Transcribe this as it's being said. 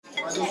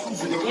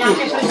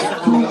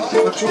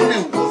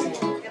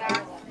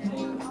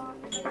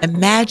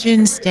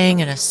Imagine staying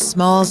in a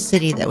small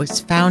city that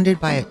was founded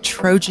by a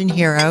Trojan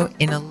hero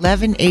in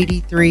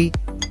 1183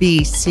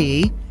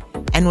 BC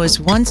and was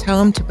once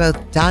home to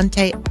both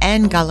Dante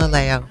and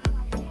Galileo.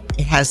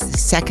 It has the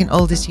second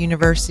oldest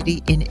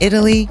university in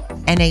Italy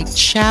and a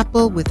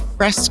chapel with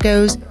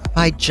frescoes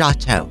by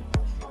Giotto,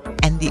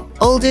 and the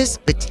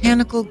oldest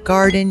botanical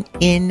garden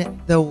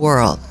in the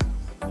world.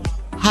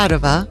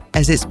 Padova,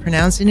 as it's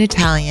pronounced in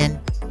Italian,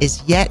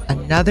 is yet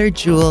another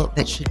jewel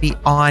that should be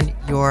on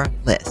your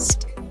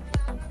list.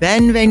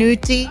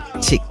 Benvenuti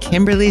to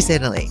Kimberly's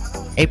Italy,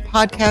 a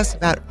podcast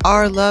about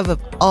our love of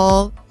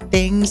all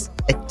things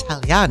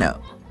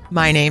Italiano.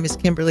 My name is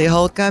Kimberly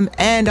Holcomb,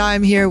 and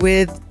I'm here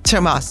with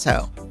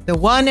Tommaso, the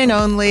one and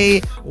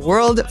only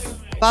world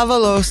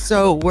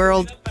favoloso,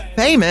 world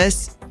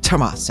famous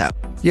Tommaso.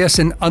 Yes,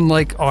 and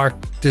unlike our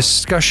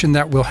discussion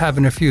that we'll have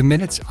in a few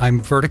minutes, I'm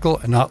vertical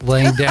and not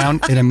laying down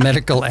in a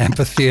medical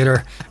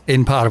amphitheater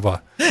in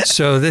Padova.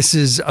 So this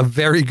is a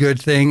very good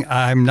thing.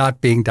 I'm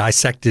not being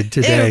dissected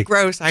today. Ew,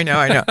 gross. I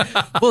know.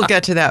 We'll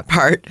get to that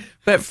part.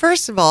 But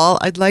first of all,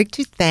 I'd like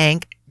to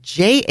thank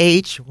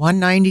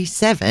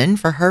JH197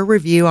 for her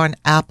review on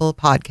Apple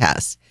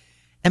Podcasts.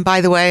 And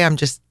by the way, I'm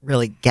just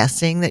really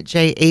guessing that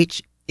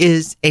JH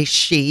is a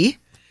she.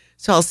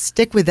 So I'll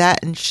stick with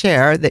that and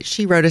share that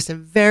she wrote us a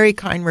very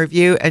kind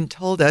review and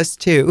told us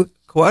to,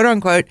 quote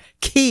unquote,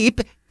 keep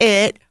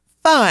it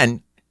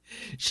fun.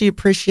 She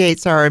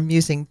appreciates our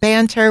amusing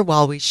banter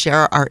while we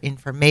share our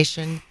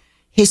information,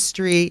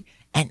 history,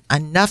 and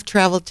enough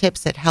travel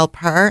tips that help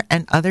her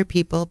and other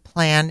people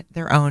plan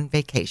their own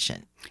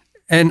vacation.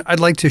 And I'd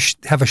like to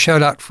have a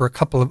shout out for a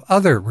couple of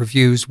other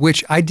reviews,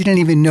 which I didn't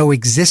even know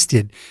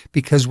existed,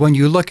 because when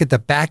you look at the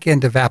back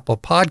end of Apple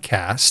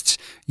Podcasts,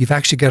 you've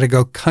actually got to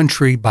go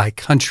country by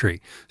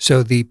country.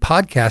 So the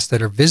podcasts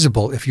that are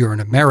visible if you're in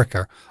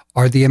America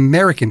are the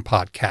American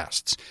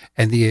podcasts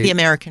and the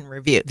American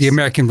reviews. The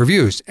American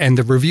reviews. And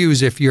the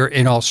reviews, if you're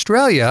in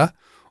Australia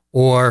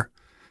or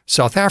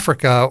South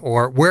Africa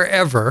or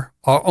wherever,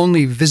 are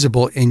only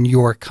visible in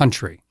your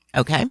country.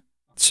 Okay.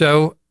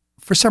 So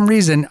for some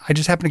reason, I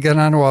just happened to get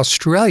onto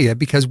Australia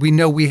because we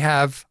know we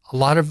have a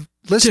lot of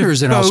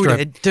listeners in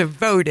Australia.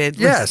 Devoted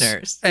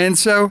listeners. And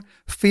so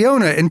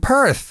Fiona in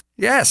Perth.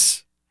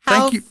 Yes.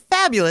 Thank you.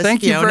 Fabulous,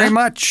 Thank Fiona. you very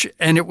much.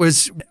 And it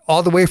was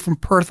all the way from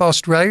Perth,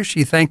 Australia.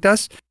 She thanked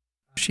us.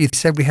 She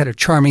said we had a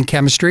charming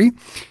chemistry.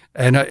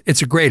 And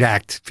it's a great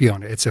act,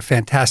 Fiona. It's a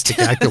fantastic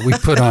act that we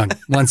put on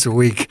once a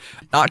week.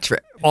 Not true.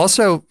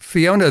 Also,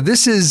 Fiona,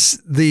 this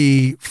is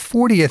the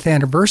 40th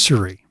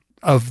anniversary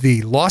of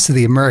the loss of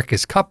the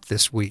America's Cup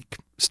this week,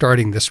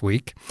 starting this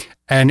week,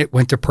 and it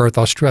went to Perth,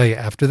 Australia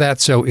after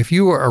that. So if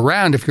you were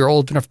around, if you're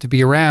old enough to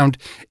be around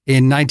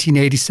in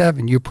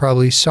 1987, you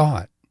probably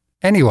saw it.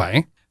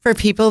 Anyway. For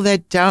people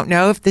that don't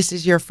know, if this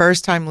is your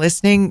first time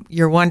listening,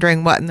 you're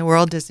wondering what in the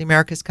world does the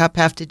America's Cup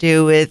have to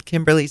do with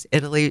Kimberly's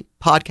Italy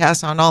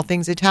podcast on all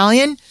things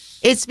Italian?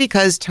 It's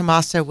because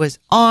Tommaso was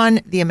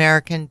on the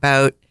American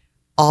boat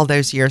all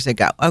those years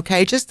ago.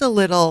 Okay, just a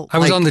little. I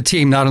was on the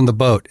team, not on the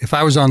boat. If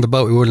I was on the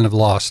boat, we wouldn't have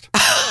lost.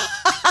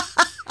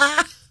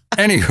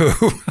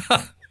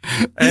 Anywho,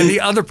 and the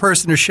other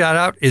person to shout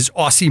out is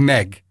Aussie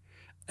Meg.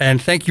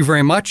 And thank you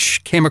very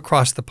much. Came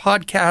across the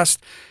podcast.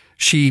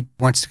 She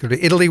wants to go to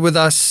Italy with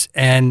us.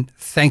 And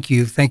thank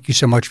you. Thank you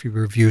so much for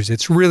your reviews.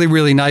 It's really,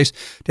 really nice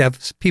to have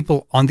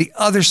people on the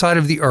other side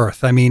of the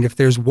earth. I mean, if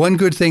there's one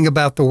good thing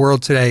about the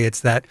world today,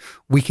 it's that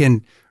we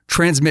can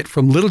transmit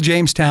from Little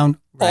Jamestown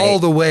all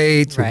the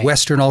way to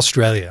Western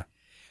Australia.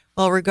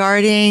 Well,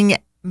 regarding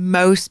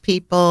most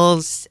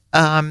people's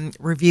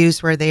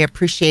reviews where they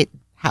appreciate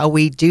how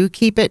we do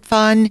keep it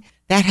fun,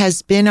 that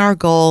has been our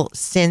goal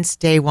since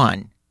day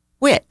one,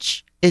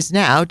 which is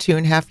now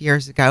 2.5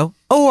 years ago,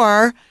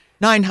 or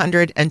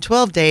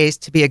 912 days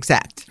to be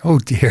exact. Oh,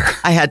 dear.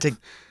 I had to,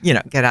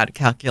 get out a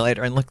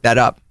calculator and look that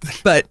up,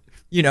 but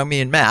me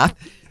and math.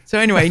 So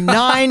anyway,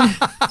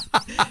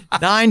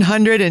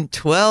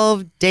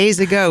 912 days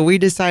ago, we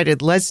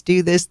decided let's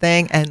do this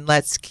thing and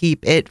let's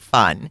keep it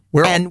fun.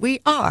 We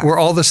are. We're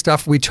all the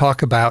stuff we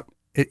talk about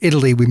in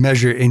Italy, we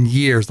measure in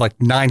years, like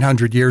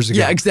 900 years ago.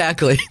 Yeah,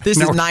 exactly. This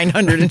is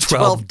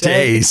 912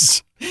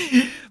 days.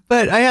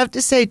 But I have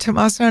to say,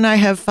 Tommaso and I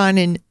have fun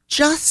in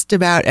just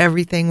about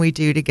everything we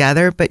do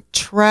together, but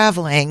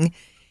traveling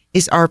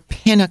is our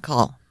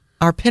pinnacle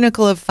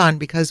of fun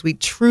because we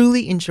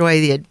truly enjoy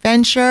the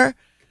adventure,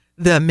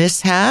 the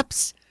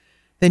mishaps,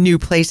 the new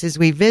places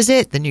we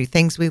visit, the new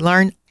things we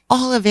learn.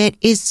 All of it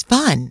is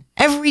fun.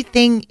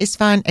 Everything is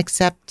fun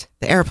except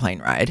the airplane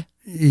ride.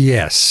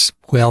 Yes.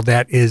 Well,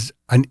 that is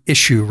an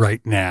issue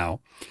right now.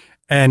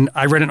 And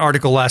I read an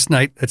article last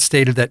night that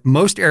stated that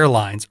most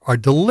airlines are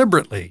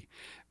deliberately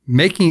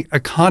making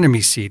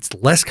economy seats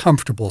less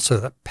comfortable so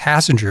that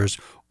passengers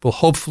will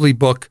hopefully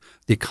book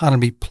the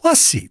economy plus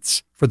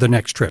seats for the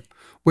next trip,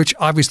 which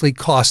obviously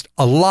cost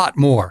a lot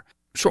more.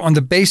 So on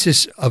the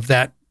basis of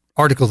that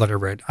article that I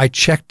read, I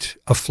checked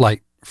a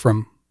flight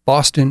from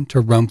Boston to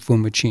Rome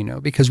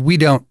Fiumicino because we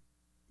don't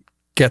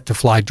get to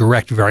fly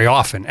direct very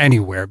often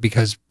anywhere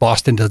because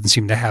Boston doesn't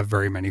seem to have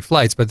very many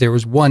flights, but there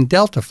was one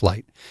Delta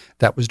flight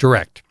that was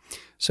direct.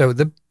 So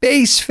the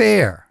base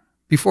fare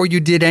before you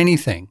did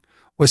anything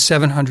was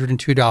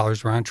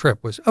 $702 round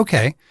trip, was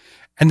okay.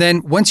 And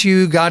then once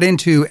you got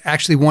into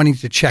actually wanting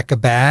to check a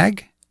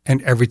bag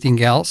and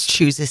everything else.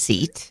 Choose a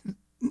seat.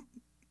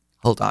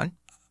 Hold on.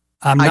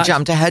 I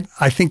jumped ahead.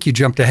 I think you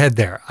jumped ahead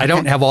there. I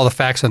don't have all the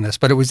facts on this,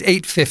 but it was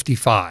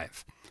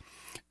 $855.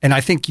 And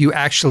I think you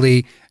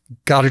actually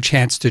got a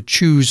chance to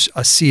choose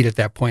a seat at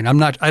that point.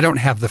 I don't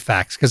have the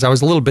facts because I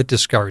was a little bit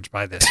discouraged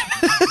by this.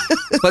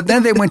 But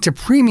then they went to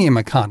premium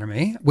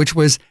economy, which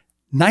was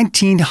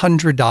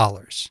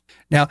 $1,900.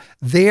 Now,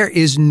 there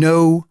is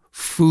no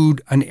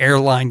food an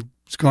airline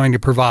is going to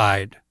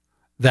provide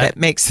that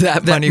makes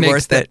that money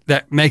worth it.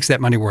 That makes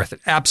that money worth it.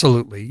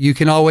 Absolutely. You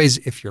can always,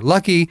 if you're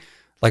lucky,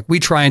 like we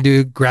try and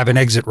do, grab an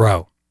exit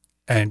row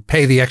and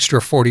pay the extra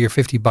 $40 or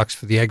 $50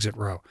 for the exit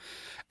row.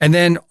 And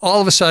then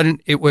all of a sudden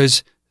it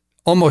was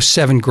almost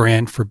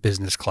 $7,000 for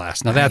business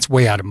class. Now that's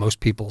way out of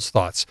most people's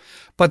thoughts.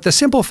 But the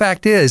simple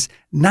fact is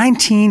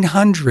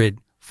 $1,900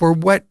 for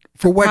what?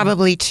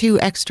 Probably 2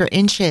 extra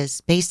inches,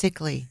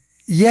 basically.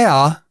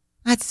 Yeah.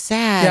 That's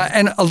sad. Yeah,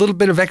 and a little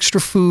bit of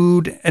extra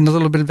food and a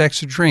little bit of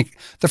extra drink.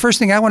 The first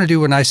thing I want to do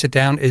when I sit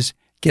down is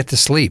get to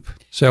sleep.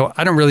 So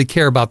I don't really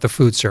care about the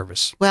food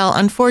service. Well,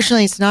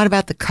 unfortunately, it's not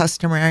about the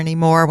customer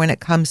anymore when it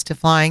comes to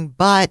flying,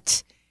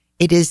 but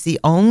it is the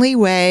only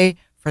way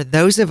for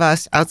those of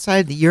us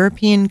outside the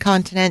European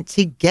continent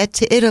to get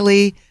to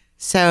Italy.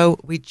 So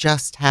we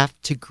just have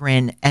to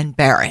grin and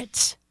bear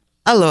it.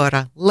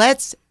 Allora,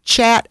 let's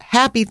chat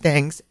happy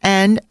things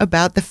and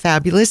about the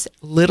fabulous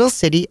little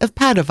city of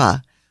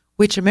Padova,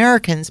 which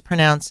Americans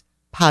pronounce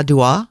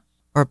Padua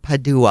or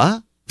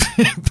Padua,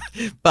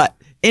 but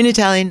in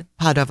Italian,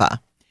 Padova.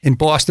 In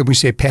Boston, we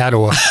say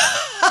Padova.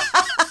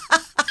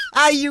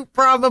 You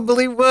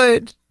probably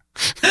would.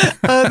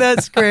 Oh,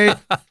 that's great.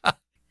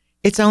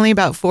 It's only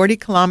about 40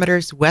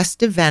 kilometers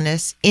west of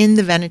Venice in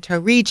the Veneto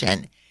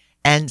region.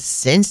 And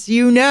since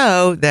you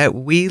know that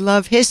we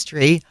love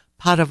history,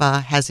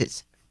 Padova has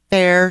its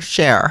fair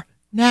share,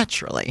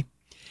 naturally.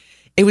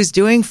 It was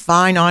doing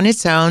fine on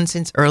its own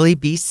since early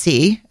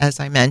BC, as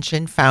I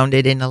mentioned,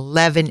 founded in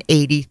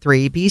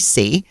 1183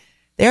 BC.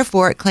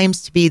 Therefore, it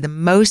claims to be the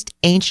most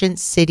ancient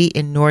city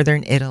in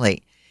northern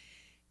Italy.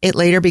 It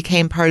later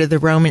became part of the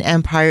Roman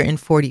Empire in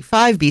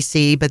 45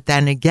 BC, but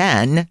then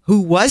again,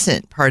 who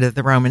wasn't part of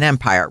the Roman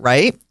Empire,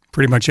 right?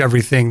 Pretty much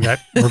everything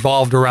that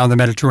revolved around the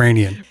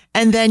Mediterranean.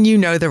 And then you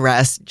know the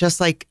rest. Just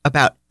like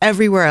about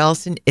everywhere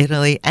else in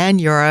Italy and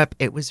Europe,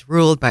 it was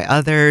ruled by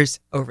others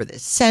over the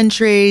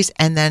centuries.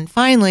 And then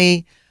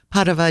finally,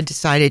 Padova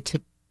decided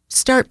to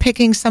start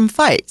picking some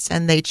fights,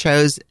 and they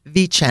chose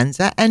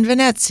Vicenza and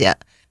Venezia.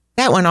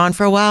 That went on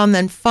for a while, and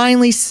then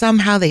finally,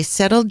 somehow they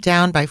settled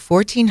down by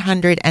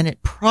 1400, and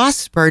it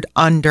prospered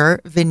under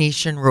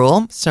Venetian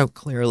rule. So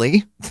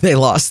clearly, they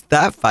lost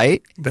that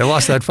fight. They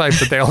lost that fight,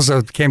 but they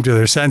also came to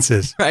their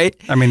senses. Right.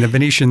 I mean, the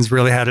Venetians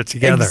really had it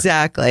together.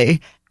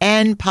 Exactly.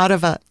 And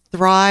Padova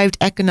thrived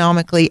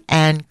economically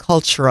and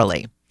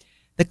culturally.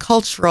 The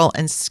cultural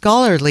and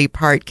scholarly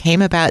part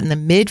came about in the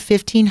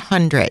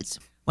mid-1500s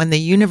when the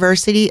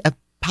University of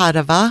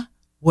Padova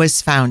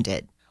was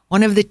founded.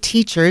 One of the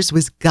teachers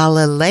was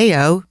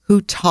Galileo,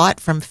 who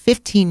taught from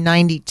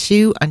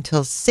 1592 until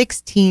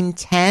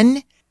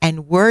 1610,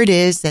 and word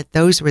is that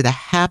those were the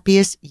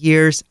happiest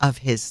years of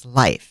his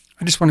life.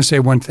 I just want to say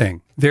one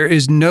thing. There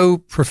is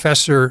no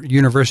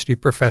university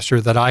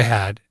professor that I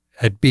had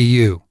at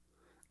BU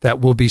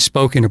that will be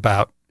spoken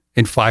about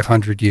in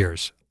 500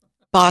 years.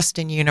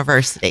 Boston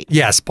University.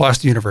 Yes,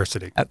 Boston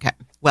University. Okay.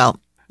 Well,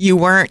 you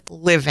weren't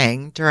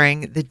living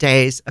during the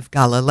days of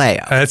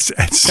Galileo. That's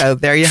so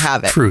there you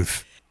have it.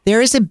 Truth. There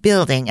is a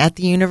building at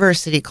the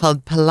university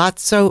called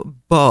Palazzo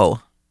Bo,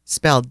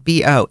 spelled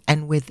B-O,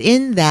 and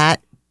within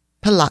that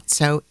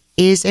palazzo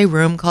is a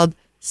room called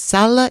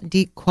Sala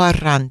di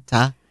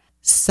 40.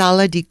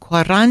 Sala di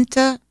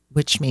 40,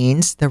 which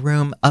means the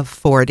room of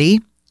 40,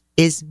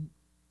 is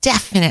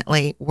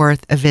definitely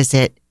worth a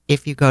visit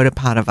if you go to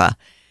Padova.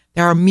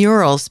 There are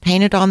murals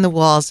painted on the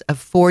walls of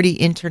 40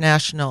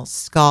 international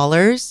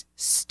scholars,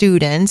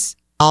 students,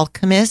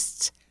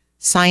 alchemists,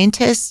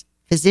 scientists,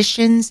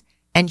 physicians,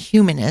 and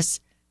humanists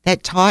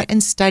that taught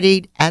and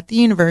studied at the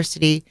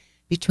university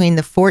between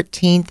the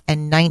 14th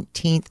and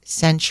 19th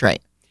century.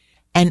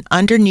 And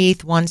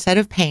underneath one set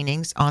of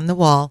paintings on the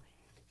wall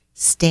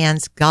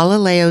stands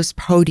Galileo's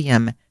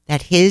podium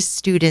that his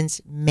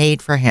students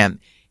made for him.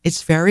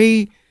 It's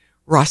very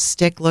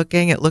rustic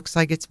looking. It looks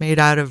like it's made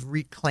out of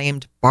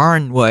reclaimed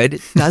barn wood.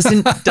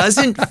 It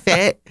doesn't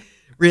fit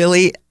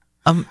really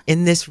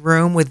in this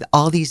room with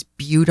all these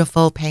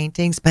beautiful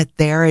paintings, but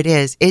there it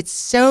is. It's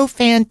so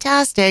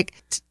fantastic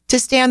to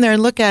stand there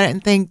and look at it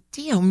and think,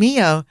 Dio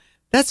mio,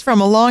 that's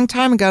from a long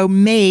time ago,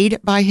 made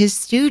by his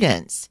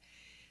students.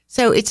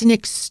 So it's an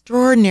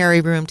extraordinary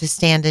room to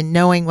stand in,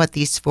 knowing what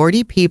these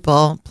 40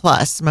 people,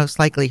 plus most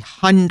likely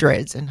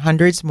hundreds and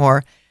hundreds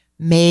more,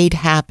 made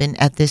happen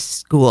at this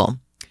school.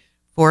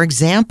 For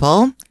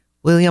example,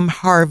 William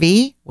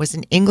Harvey was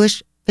an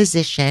English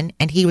physician,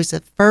 and he was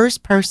the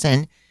first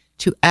person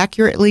to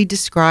accurately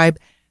describe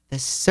the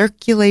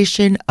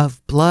circulation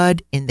of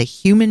blood in the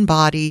human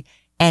body,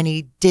 and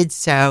he did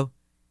so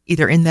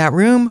either in that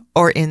room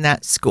or in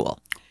that school.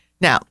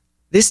 Now,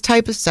 this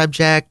type of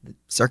subject,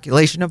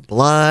 circulation of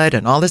blood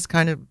and all this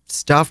kind of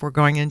stuff we're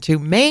going into,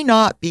 may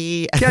not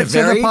be at Get the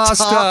very to the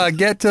pasta. top.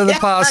 Get to the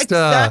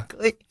pasta.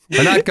 Exactly.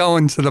 We're not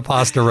going to the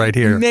pasta right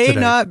here May today.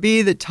 not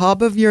be the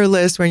top of your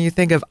list when you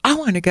think of, I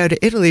want to go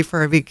to Italy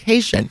for a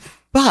vacation.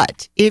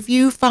 But if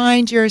you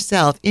find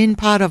yourself in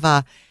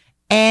Padova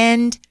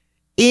and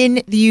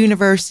in the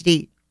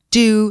university,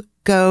 do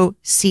go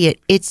see it.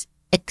 It's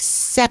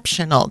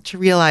exceptional to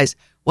realize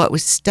what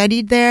was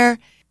studied there,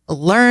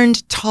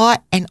 learned,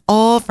 taught, and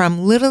all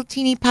from little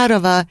teeny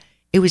Padova.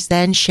 It was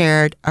then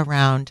shared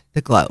around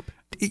the globe.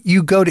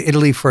 You go to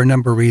Italy for a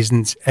number of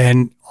reasons,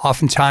 and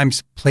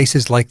oftentimes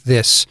places like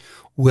this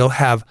will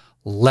have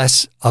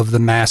less of the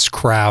mass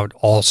crowd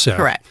also.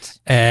 Correct.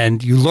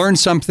 And you learn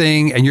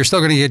something, and you're still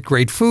going to get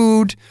great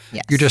food.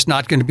 Yes. You're just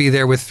not going to be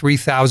there with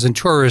 3,000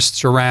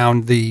 tourists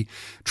around the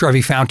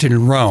Trevi Fountain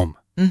in Rome.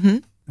 Mm-hmm.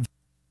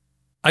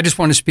 I just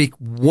want to speak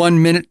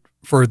 1 minute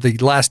for the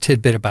last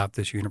tidbit about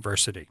this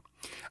university.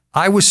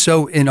 I was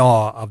so in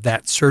awe of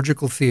that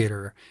surgical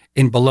theater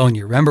in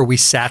Bologna. Remember, we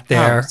sat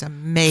there it was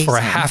amazing. for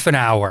a half an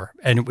hour,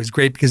 and it was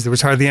great because there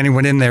was hardly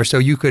anyone in there, so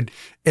you could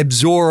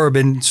absorb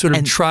and sort of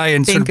And try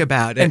and think sort of,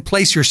 about it. and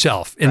place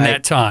yourself in Right.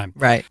 that time.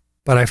 Right.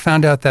 But I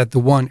found out that the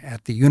one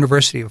at the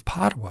University of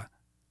Padua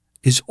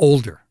is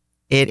older.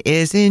 It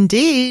is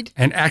indeed.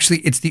 And actually,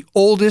 it's the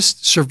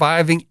oldest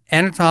surviving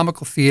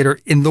anatomical theater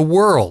in the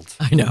world.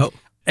 I know.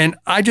 And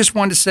I just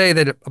want to say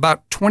that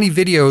about 20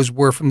 videos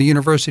were from the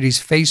university's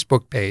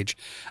Facebook page.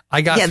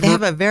 I got Yeah, they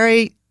have a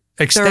very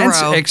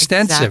thorough,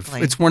 extensive.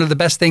 exactly. It's one of the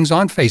best things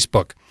on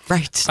Facebook.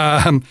 Right.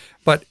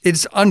 But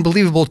it's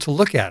unbelievable to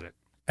look at it.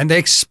 And they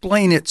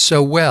explain it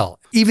so well.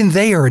 Even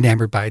they are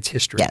enamored by its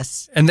history.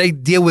 Yes. And they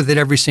deal with it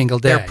every single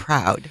day. They're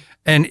proud.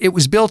 And it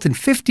was built in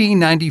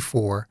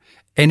 1594,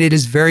 and it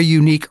is very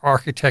unique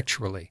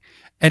architecturally.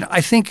 And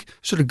I think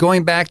sort of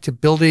going back to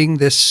building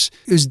this,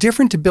 it was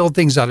different to build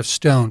things out of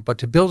stone, but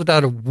to build it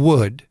out of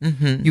wood,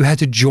 you had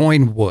to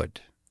join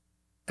wood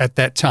at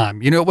that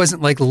time. You know, it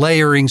wasn't like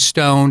layering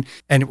stone,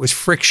 and it was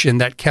friction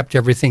that kept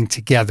everything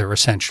together,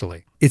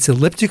 essentially. It's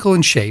elliptical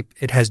in shape.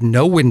 It has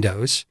no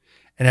windows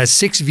and has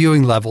 6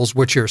 viewing levels,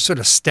 which are sort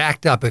of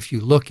stacked up if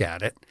you look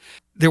at it.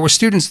 There were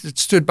students that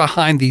stood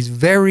behind these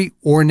very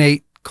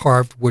ornate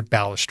carved wood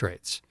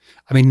balustrades.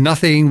 I mean,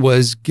 nothing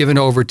was given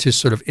over to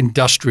sort of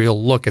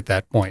industrial look at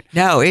that point.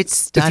 No, it's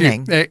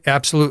stunning.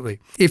 Absolutely.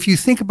 If you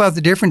think about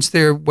the difference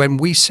there when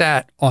we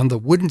sat on the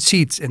wooden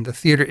seats in the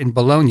theater in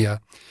Bologna,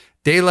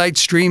 daylight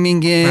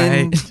streaming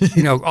in, Right.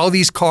 you know, all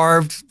these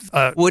carved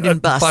Wooden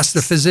busts.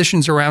 the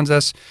physicians around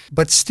us.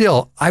 But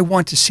still, I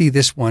want to see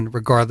this one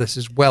regardless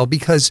as well,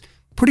 because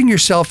putting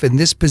yourself in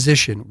this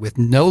position with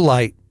no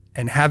light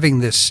and having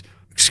this,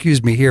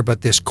 excuse me here,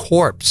 but this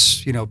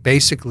corpse, you know,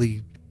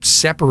 basically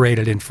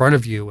separated in front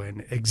of you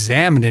and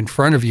examined in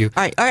front of you.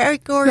 All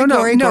right, gory.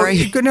 No,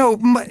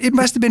 it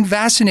must have been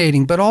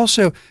fascinating. But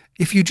also,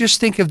 if you just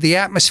think of the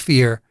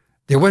atmosphere,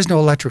 there was no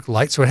electric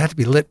light, so it had to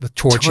be lit with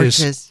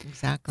torches.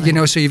 Exactly. You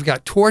know, so you've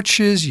got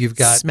torches, you've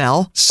got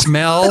smell.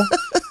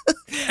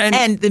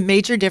 and the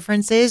major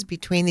differences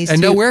between these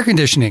and two. no air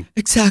conditioning.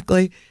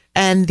 Exactly.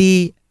 And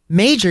the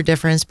major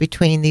difference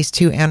between these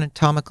two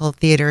anatomical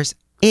theaters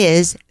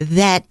is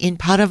that in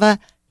Padova,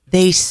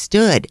 they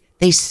stood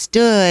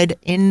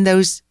in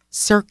those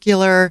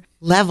circular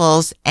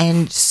levels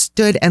and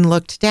stood and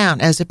looked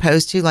down, as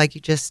opposed to, like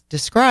you just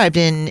described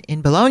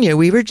in Bologna,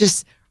 we were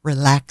just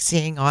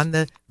relaxing on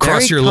the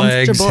Cross very your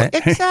legs.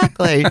 comfortable.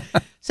 Exactly.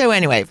 So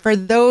anyway, for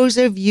those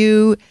of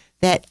you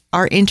that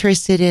are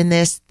interested in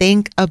this,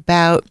 think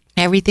about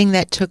everything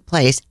that took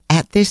place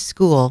at this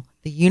school.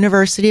 The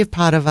University of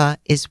Padova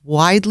is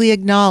widely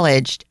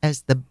acknowledged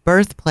as the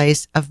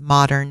birthplace of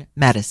modern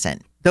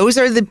medicine. Those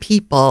are the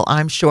people,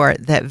 I'm sure,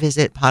 that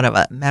visit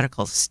Padova.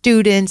 Medical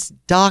students,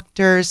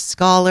 doctors,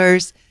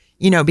 scholars,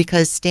 you know,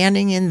 because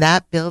standing in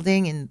that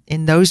building,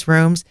 in those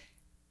rooms,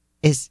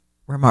 is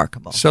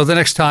remarkable. So the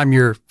next time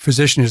your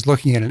physician is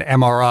looking at an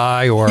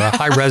MRI or a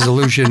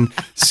high-resolution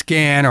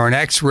scan or an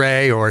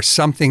X-ray or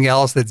something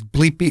else that's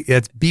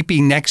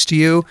beeping next to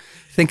you,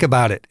 think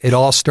about it. It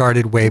all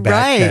started way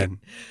back then.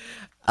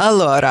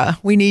 Allora,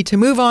 we need to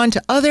move on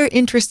to other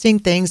interesting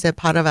things that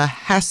Padova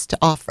has to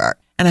offer.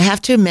 And I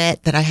have to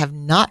admit that I have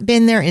not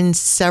been there in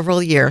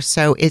several years,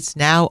 so it's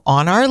now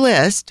on our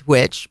list,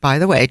 which, by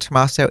the way,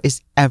 Tommaso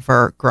is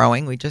ever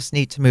growing. We just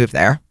need to move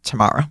there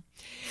tomorrow.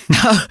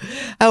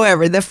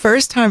 However, the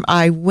first time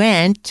I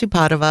went to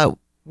Padova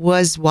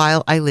was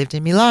while I lived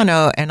in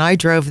Milano, and I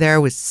drove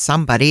there with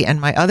somebody, and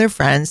my other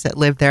friends that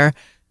lived there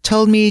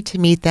told me to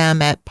meet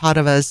them at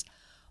Padova's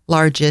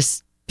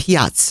largest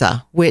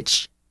piazza,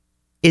 which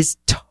is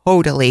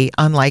totally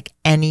unlike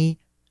any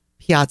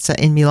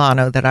piazza in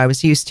Milano that I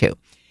was used to.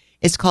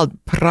 It's called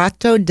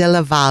Prato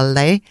della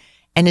Valle,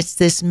 and it's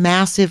this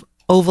massive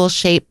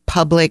oval-shaped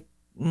public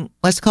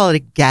let's call it a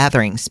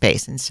gathering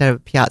space instead of a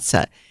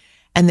piazza.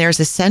 And there's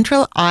a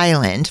central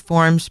island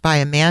formed by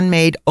a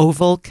man-made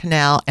oval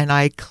canal. And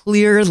I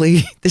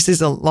clearly, this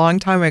is a long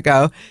time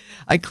ago,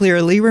 I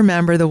clearly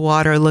remember the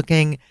water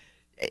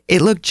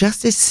it looked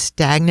just as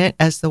stagnant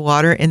as the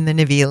water in the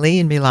Navili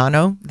in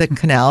Milano, the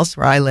canals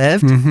where I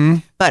lived. Mm-hmm.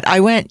 But I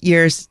went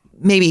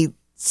maybe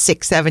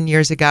 6-7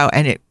 years ago,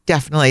 and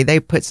they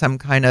put some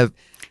kind of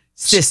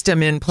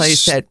system in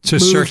place that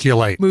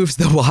moves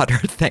the water.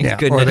 Thank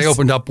goodness. Or they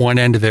opened up one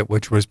end of it,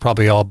 which was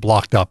probably all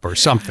blocked up or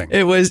something.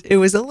 It was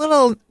a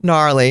little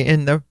gnarly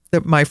in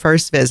my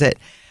first visit.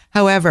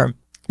 However,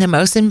 the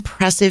most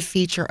impressive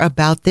feature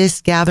about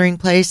this gathering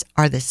place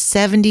are the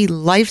 70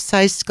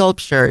 life-size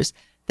sculptures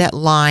that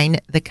line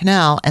the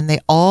canal, and they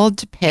all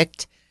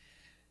depict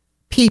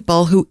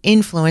people who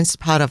influenced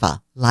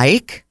Padova,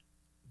 like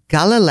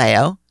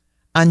Galileo,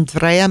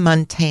 Andrea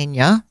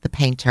Mantegna, the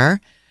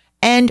painter,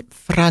 and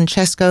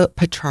Francesco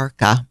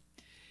Petrarca.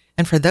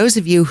 And for those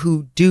of you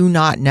who do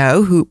not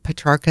know who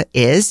Petrarca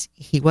is,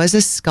 he was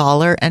a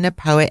scholar and a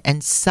poet,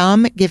 and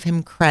some give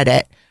him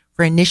credit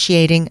for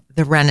initiating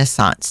the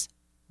Renaissance.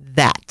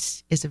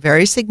 That is a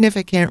very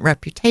significant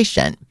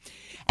reputation.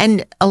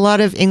 And a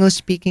lot of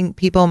English-speaking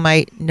people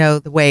might know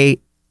the way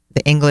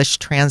the English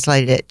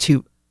translated it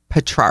to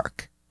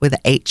Petrarch with an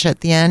H at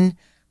the end,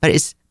 but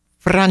it's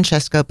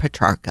Francesco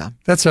Petrarca.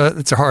 That's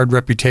a hard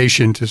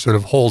reputation to sort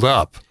of hold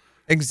up.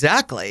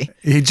 Exactly.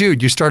 Hey,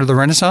 Jude, you started the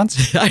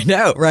Renaissance? I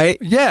know, right?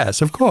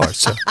 Yes, of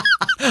course.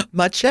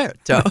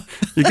 Certo.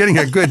 You're getting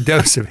a good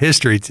dose of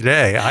history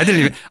today.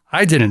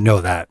 I didn't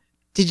know that.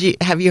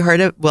 Have you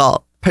heard of,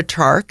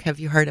 Petrarch, have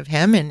you heard of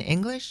him in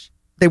English?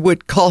 They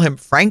would call him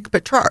Frank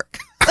Petrarch.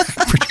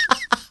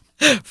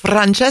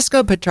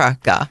 Francesco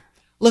Petrarca.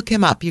 Look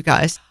him up, you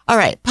guys. All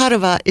right.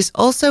 Padova is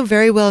also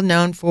very well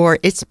known for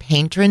its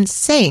patron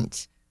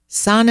saint,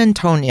 San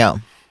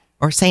Antonio,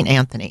 or Saint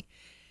Anthony.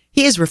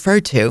 He is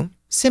referred to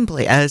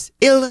simply as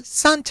Il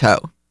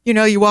Santo.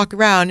 You walk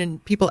around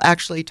and people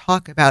actually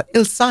talk about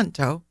Il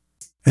Santo.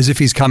 As if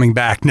he's coming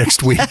back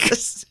next week.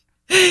 Yes.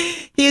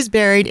 He is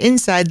buried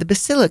inside the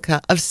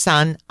Basilica of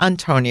San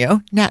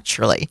Antonio,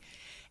 naturally.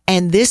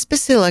 And this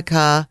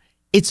basilica,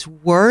 it's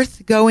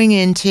worth going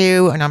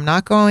into, and I'm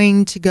not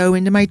going to go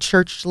into my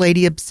church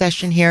lady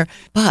obsession here,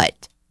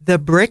 but the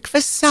brick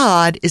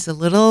facade is a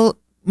little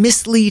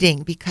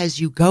misleading because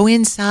you go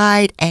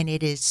inside and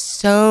it is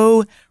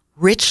so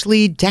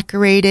richly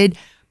decorated.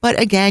 But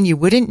again, you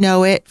wouldn't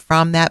know it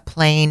from that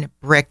plain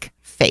brick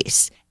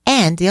face.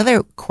 And the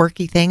other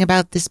quirky thing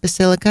about this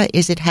basilica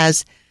is it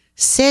has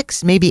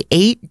 6, maybe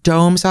 8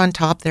 domes on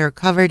top that are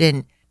covered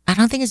in, I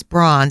don't think it's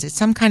bronze, it's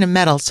some kind of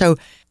metal. So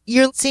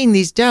you're seeing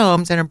these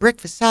domes and a brick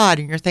facade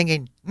and you're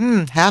thinking,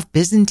 half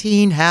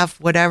Byzantine, half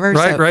whatever.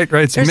 Right.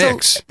 It's a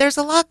mix. There's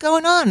a lot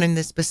going on in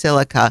this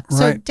basilica.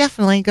 So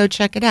definitely go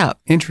check it out.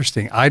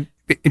 Interesting. I'd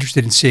be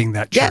interested in seeing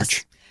that church.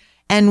 Yes.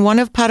 And one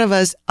of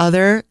Padova's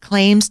other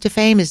claims to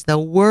fame is the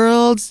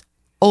world's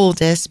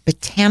oldest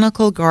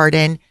botanical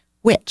garden,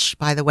 which,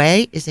 by the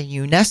way, is a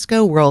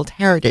UNESCO World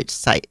Heritage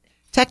Site.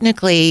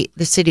 Technically,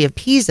 the city of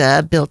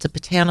Pisa built a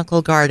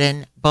botanical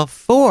garden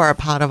before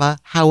Padova.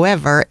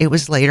 However, it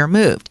was later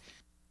moved.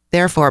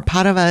 Therefore,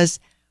 Padova's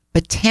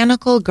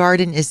botanical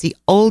garden is the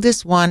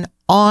oldest one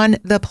on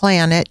the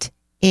planet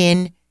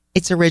in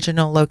its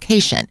original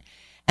location.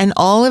 And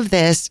all of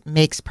this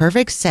makes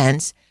perfect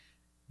sense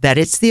that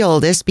it's the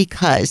oldest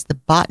because the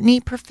botany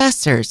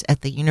professors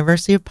at the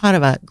University of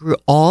Padova grew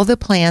all the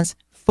plants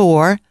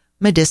for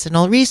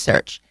medicinal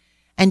research.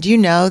 And do you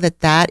know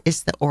that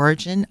is the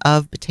origin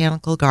of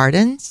botanical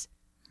gardens?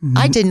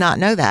 I did not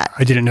know that.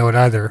 I didn't know it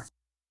either.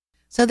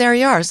 So there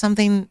you are,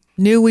 something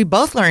new we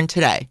both learned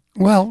today.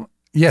 Well,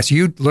 yes,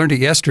 you learned it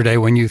yesterday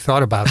when you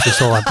thought about this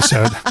whole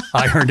episode.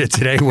 I heard it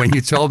today when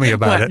you told me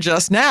about it.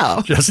 Just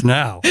now. Just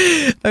now.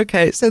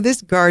 Okay, so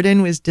this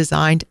garden was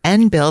designed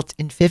and built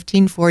in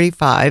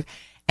 1545,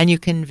 and you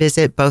can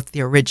visit both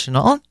the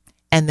original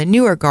and the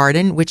newer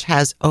garden, which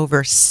has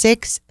over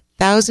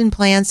 6,000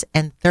 plants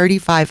and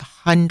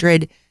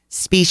 3,500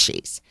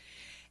 species.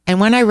 And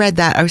when I read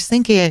that, I was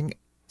thinking,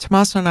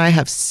 Tommaso and I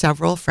have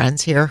several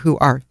friends here who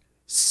are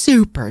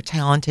super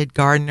talented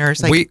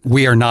gardeners.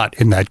 We are not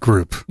in that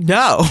group.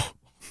 No,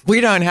 we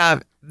don't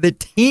have the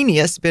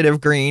teeniest bit of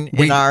green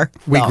in our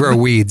thumb. We grow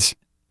weeds.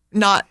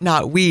 Not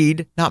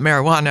weed, not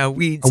marijuana,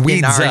 weeds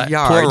in our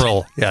yard.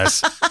 Plural,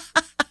 yes.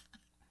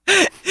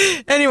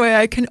 Anyway,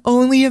 I can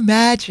only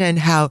imagine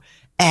how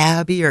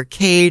Abby or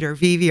Kate or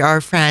Vivi,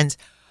 our friends,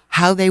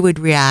 how they would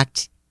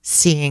react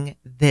seeing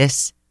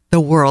this, the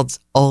world's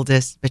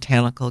oldest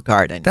botanical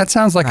garden. That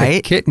sounds like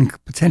a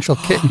potential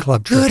kitten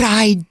club trip. Good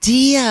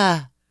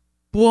idea.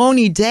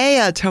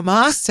 Buon'idea,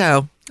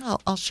 Tommaso.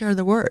 I'll share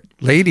the word.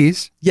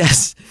 Ladies.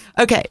 Yes.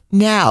 Okay,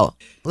 now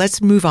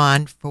let's move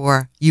on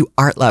for you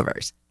art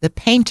lovers. The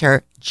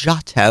painter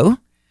Giotto.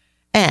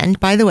 And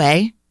by the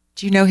way,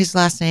 do you know his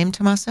last name,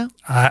 Tommaso?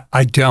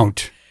 I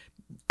don't.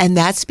 And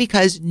that's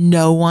because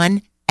no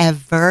one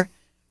ever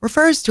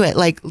refers to it,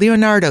 like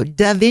Leonardo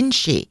da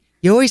Vinci.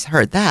 You always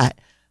heard that.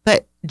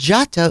 But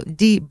Giotto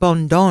di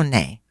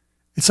Bondone.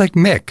 It's like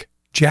Mick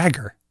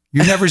Jagger.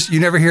 You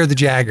never hear the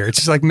Jagger. It's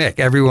just like Mick.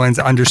 Everyone's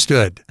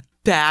understood.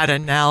 Bad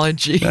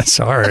analogy.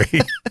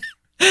 Sorry.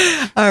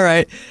 All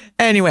right.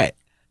 Anyway,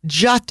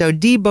 Giotto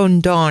di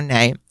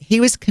Bondone. He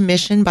was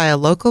commissioned by a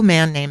local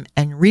man named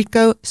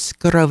Enrico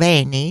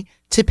Scroveni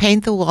to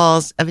paint the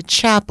walls of a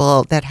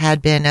chapel that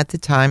had been at the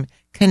time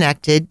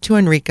connected to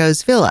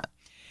Enrico's villa.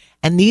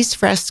 And these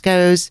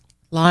frescoes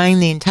line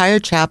the entire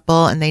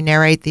chapel, and they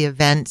narrate the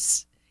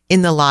events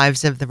in the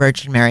lives of the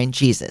Virgin Mary and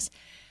Jesus.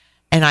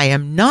 And I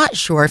am not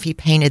sure if he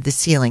painted the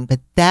ceiling, but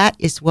that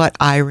is what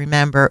I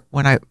remember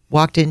when I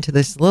walked into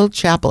this little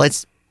chapel.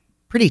 It's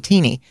pretty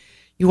teeny.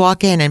 You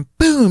walk in and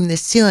boom, the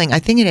ceiling, I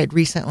think it had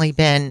recently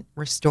been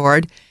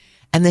restored.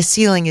 And the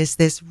ceiling is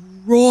this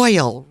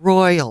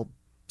royal,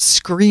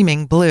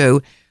 screaming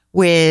blue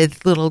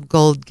with little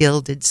gold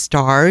gilded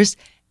stars.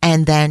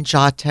 And then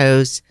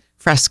Giotto's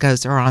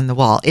frescoes are on the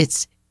wall.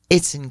 It's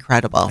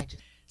incredible.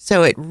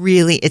 So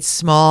it's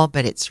small,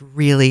 but it's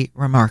really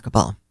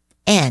remarkable.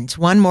 And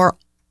one more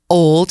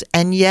old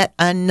and yet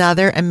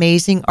another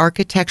amazing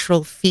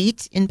architectural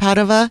feat in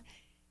Padova.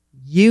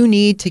 You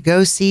need to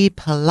go see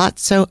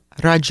Palazzo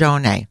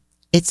Ragione.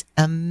 It's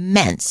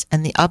immense,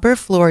 and the upper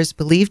floor is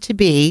believed to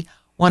be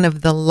one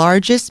of the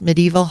largest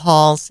medieval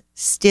halls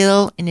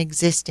still in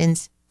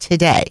existence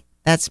today.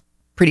 That's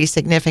pretty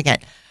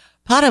significant.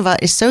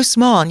 Padova is so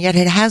small, and yet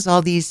it has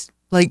all these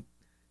like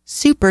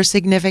super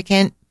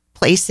significant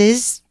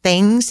places,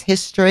 things,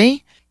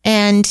 history.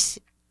 And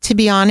to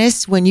be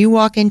honest, when you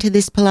walk into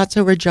this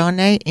Palazzo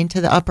Ragione,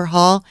 into the upper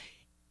hall,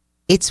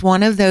 it's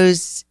one of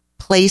those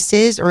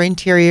places or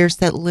interiors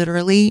that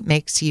literally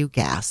makes you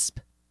gasp.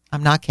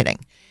 I'm not kidding.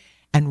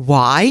 And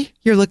why?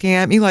 You're looking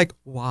at me like,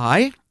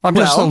 why? I'm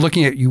just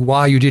looking at you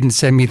why you didn't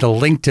send me the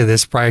link to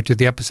this prior to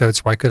the episode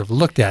so I could have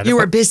looked at it. You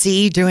were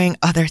busy doing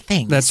other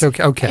things. That's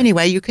okay. Okay.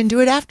 Anyway, you can do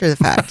it after the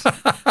fact.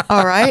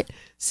 All right.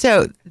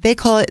 So they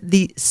call it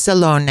the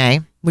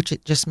Salone, which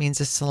it just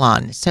means a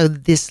salon. So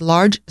this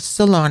large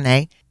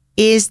Salone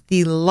is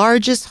the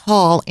largest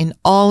hall in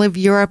all of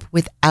Europe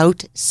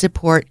without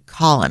support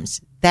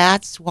columns.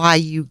 That's why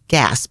you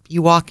gasp.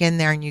 You walk in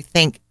there and you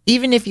think,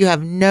 even if you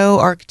have no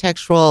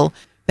architectural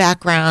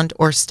background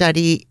or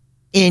study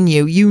in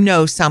you, you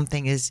know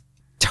something is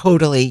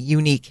totally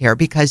unique here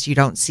because you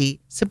don't see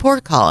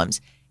support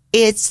columns.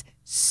 It's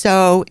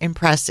so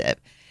impressive.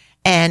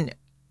 And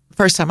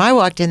first time I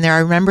walked in there, I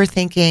remember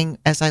thinking,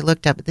 as I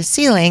looked up at the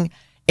ceiling,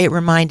 it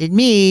reminded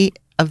me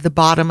of the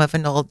bottom of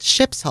an old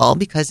ship's hull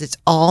because it's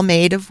all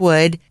made of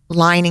wood,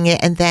 lining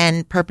it, and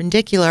then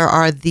perpendicular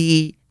are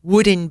the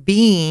wooden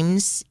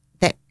beams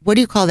that, what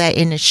do you call that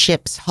in a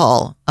ship's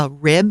hull? A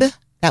rib?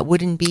 That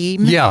wooden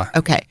beam? Yeah.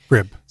 Okay.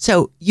 Rib.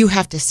 So you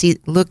have to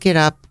look it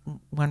up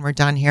when we're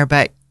done here,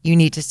 but you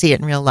need to see it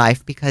in real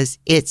life because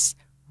it's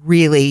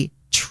really,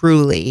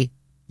 truly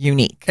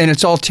unique. And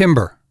it's all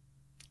timber.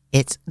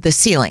 It's the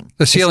ceiling.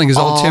 The ceiling is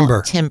all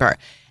timber. Timber.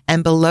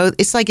 And below,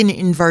 it's like an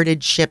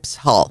inverted ship's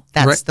hull.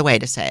 That's right. The way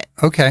to say it.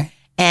 Okay.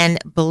 And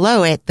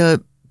below it,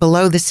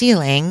 below the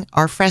ceiling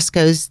are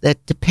frescoes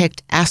that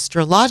depict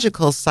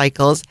astrological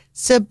cycles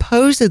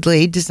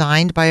supposedly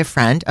designed by a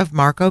friend of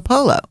Marco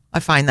Polo. I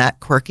find that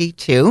quirky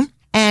too.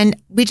 And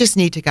we just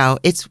need to go.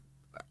 It's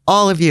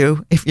all of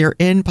you, if you're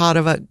in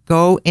Padova,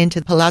 go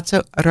into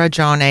Palazzo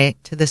Ragione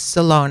to the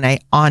Salone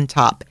on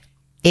top.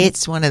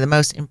 It's one of the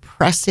most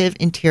impressive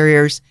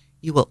interiors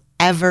you will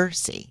ever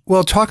see.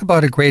 Well, talk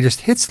about a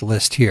greatest hits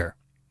list here.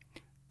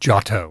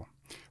 Giotto.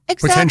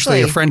 Exactly.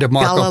 Potentially a friend of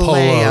Marco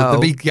Polo.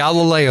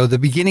 Galileo, the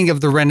beginning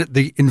of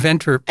the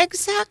inventor.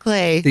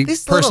 Exactly. The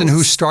person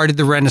who started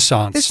the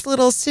Renaissance. This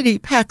little city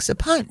packs a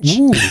punch.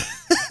 Ooh.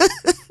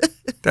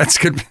 That's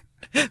good.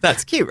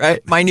 That's cute,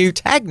 right? My new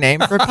tag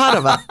name for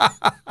Padova.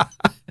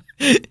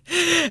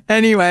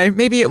 Anyway,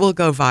 maybe it will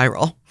go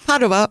viral.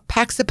 Padova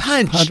packs a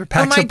punch.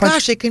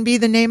 Gosh, it can be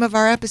the name of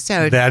our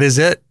episode. That is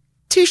it.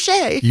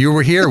 Touché. You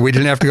were here. We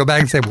didn't have to go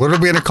back and say, what are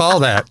we going to call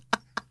that?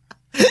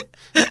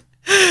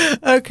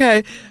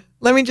 Okay,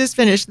 let me just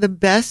finish. The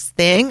best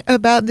thing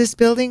about this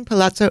building,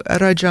 Palazzo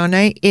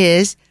Ragione,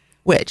 is,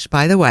 which,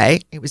 by the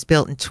way, it was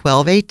built in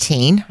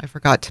 1218. I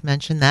forgot to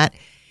mention that.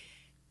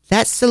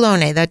 That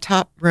Salone, that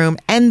top room,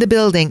 and the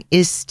building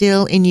is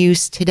still in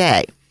use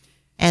today.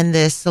 And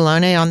the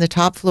Salone on the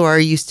top floor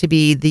used to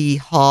be the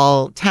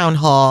town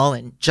hall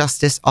and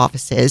justice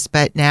offices,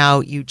 but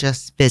now you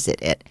just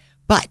visit it.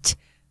 But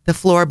the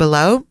floor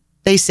below,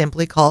 they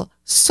simply call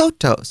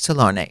Sotto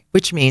Salone,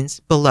 which means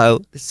below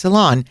the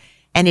salon.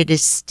 And it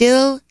is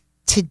still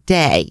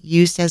today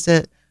used as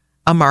a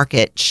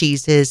market,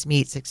 cheeses,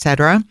 meats,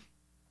 etc.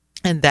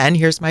 And then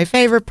here's my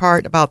favorite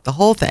part about the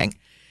whole thing.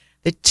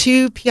 The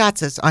two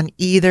piazzas on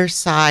either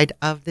side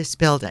of this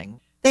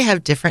building, they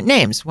have different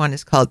names. One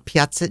is called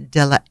Piazza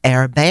delle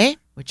Erbe,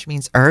 which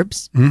means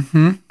herbs.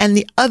 Mm-hmm. And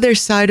the other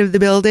side of the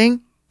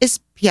building is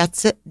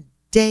Piazza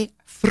dei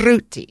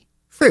Frutti,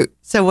 fruit.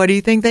 So what do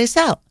you think they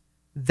sell?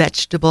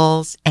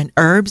 Vegetables and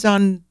herbs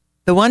on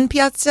the one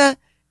piazza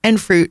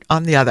and fruit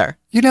on the other.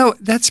 You know,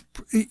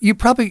 you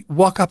probably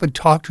walk up and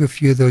talk to a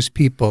few of those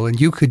people, and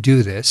you could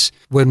do this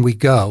when we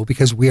go,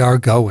 because we are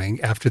going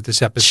after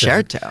this episode.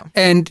 Sure to.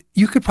 And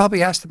you could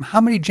probably ask them,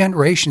 how many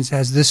generations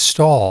has this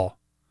stall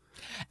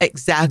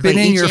exactly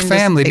been in your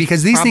family?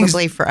 Because these things,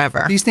 probably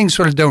forever. These things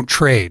sort of don't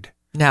trade.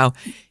 No.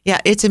 Yeah,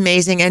 it's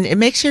amazing. And it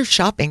makes your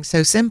shopping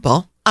so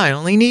simple. I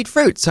only need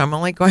fruit, so I'm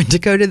only going to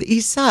go to the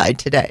east side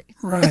today.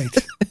 Right.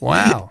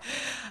 Wow.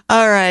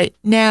 All right.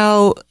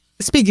 Now,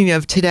 speaking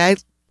of today,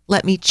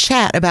 let me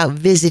chat about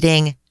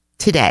visiting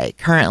today,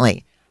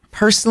 currently.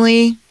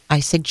 Personally, I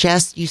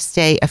suggest you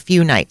stay a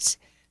few nights.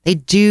 They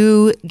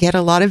do get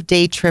a lot of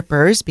day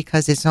trippers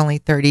because it's only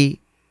 30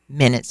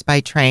 minutes by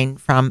train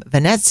from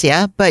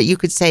Venezia, but you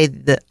could say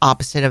the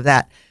opposite of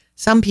that.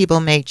 Some people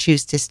may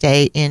choose to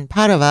stay in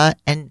Padova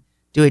and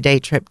do a day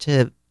trip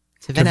to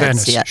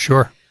Venezia. Venice,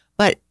 sure.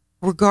 But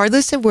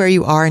regardless of where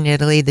you are in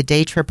Italy, the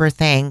day tripper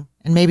thing,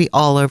 and maybe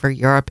all over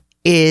Europe,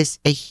 is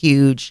a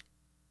huge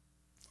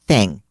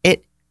thing.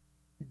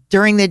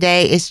 During the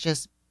day, it's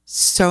just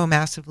so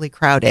massively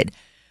crowded.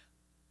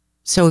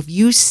 So if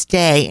you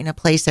stay in a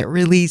place that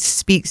really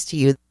speaks to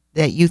you,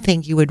 that you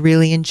think you would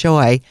really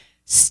enjoy,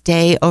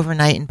 stay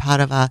overnight in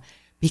Padova,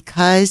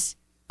 because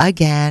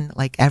again,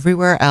 like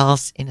everywhere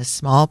else in a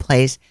small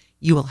place,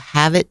 you will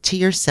have it to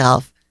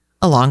yourself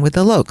along with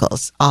the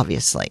locals,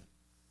 obviously.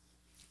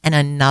 And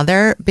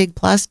another big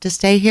plus to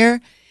stay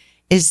here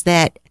is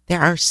that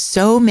there are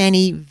so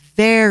many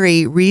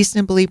very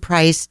reasonably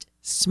priced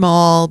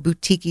small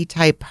boutique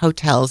type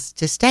hotels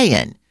to stay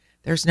in.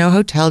 There's no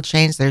hotel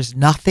chains. There's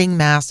nothing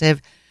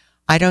massive.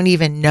 I don't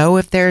even know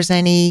if there's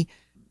any,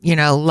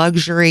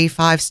 luxury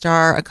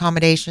 5-star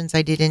accommodations.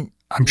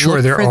 I'm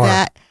sure there are.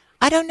 That.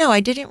 I don't know. I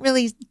didn't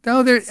really.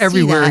 No, they're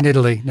everywhere in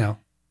Italy. No.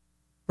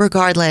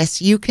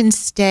 Regardless, you can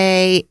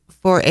stay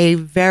for a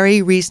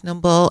very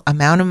reasonable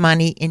amount of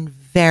money in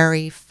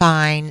very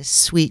fine,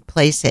 sweet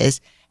places.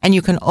 And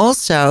you can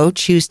also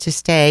choose to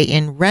stay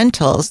in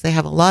rentals. They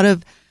have a lot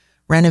of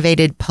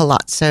renovated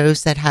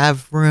palazzos that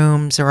have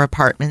rooms or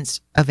apartments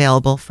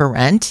available for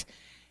rent.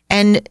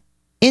 And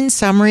in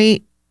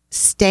summary,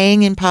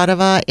 staying in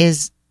Padova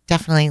is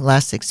definitely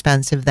less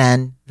expensive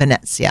than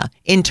Venezia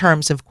in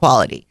terms of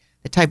quality.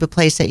 The type of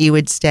place that you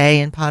would stay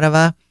in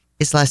Padova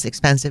is less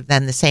expensive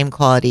than the same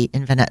quality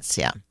in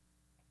Venezia.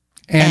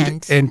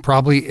 And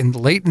probably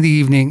late in the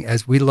evening,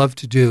 as we love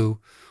to do,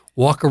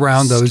 walk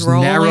around those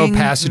narrow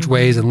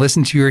passageways and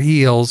listen to your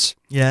heels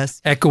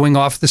echoing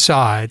off the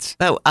sides.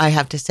 But I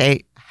have to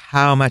say,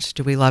 how much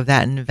do we love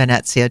that in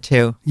Venezia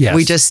too? Yes.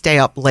 We just stay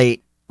up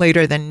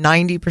later than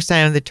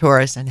 90% of the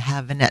tourists, and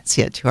have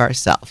Venezia to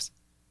ourselves.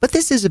 But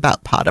this is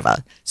about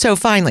Padova. So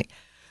finally,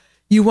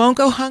 you won't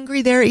go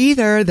hungry there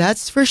either,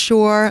 that's for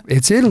sure.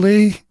 It's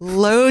Italy.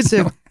 Loads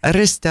of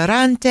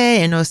ristorante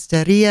and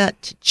osteria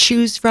to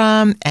choose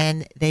from,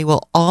 and they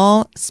will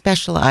all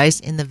specialize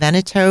in the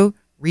Veneto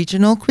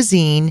regional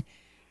cuisine.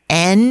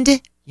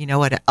 And you know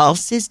what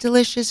else is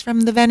delicious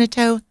from the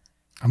Veneto?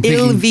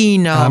 Il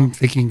vino. I'm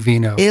thinking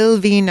vino. Il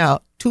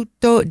vino.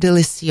 Tutto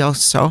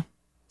delicioso.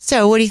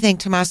 So what do you think,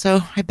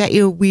 Tommaso? I bet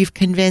you we've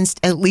convinced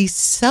at least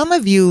some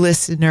of you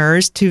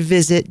listeners to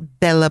visit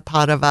Bella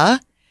Padova.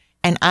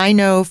 And I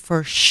know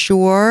for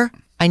sure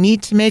I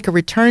need to make a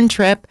return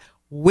trip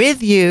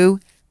with you,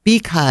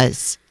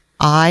 because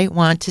I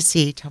want to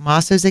see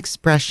Tommaso's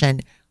expression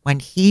when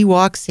he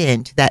walks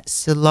into that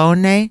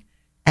salone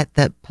at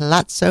the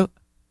Palazzo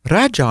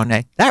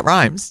Ragione. That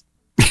rhymes.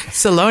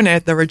 Salone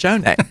at the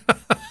Ragione.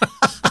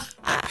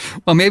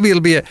 Well, maybe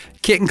it'll be a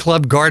kitten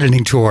club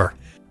gardening tour.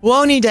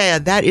 Buona idea.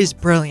 That is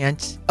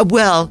brilliant.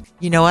 Well,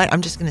 you know what?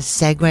 I'm just going to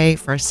segue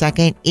for a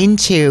second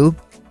into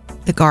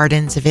the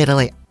gardens of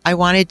Italy. I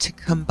wanted to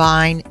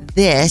combine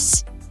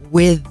this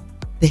with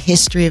the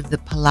history of the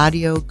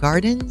Palladio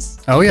Gardens.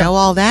 Oh, yeah. Know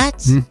all that?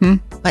 Mm-hmm.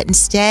 But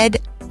instead,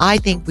 I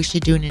think we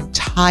should do an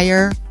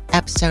entire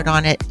episode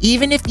on it.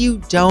 Even if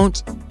you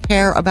don't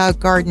care about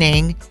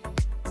gardening,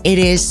 it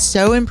is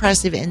so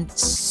impressive and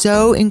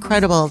so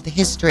incredible, the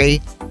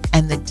history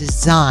and the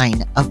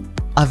design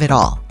of it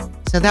all.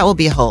 So that will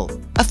be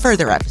a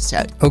further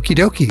episode. Okie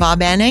dokie. Va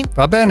bene?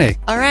 Va bene.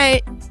 All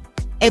right.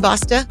 E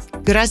basta.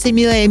 Grazie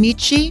mille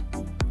amici.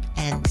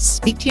 And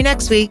speak to you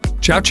next week.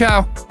 Ciao,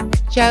 ciao.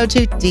 Ciao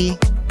tutti.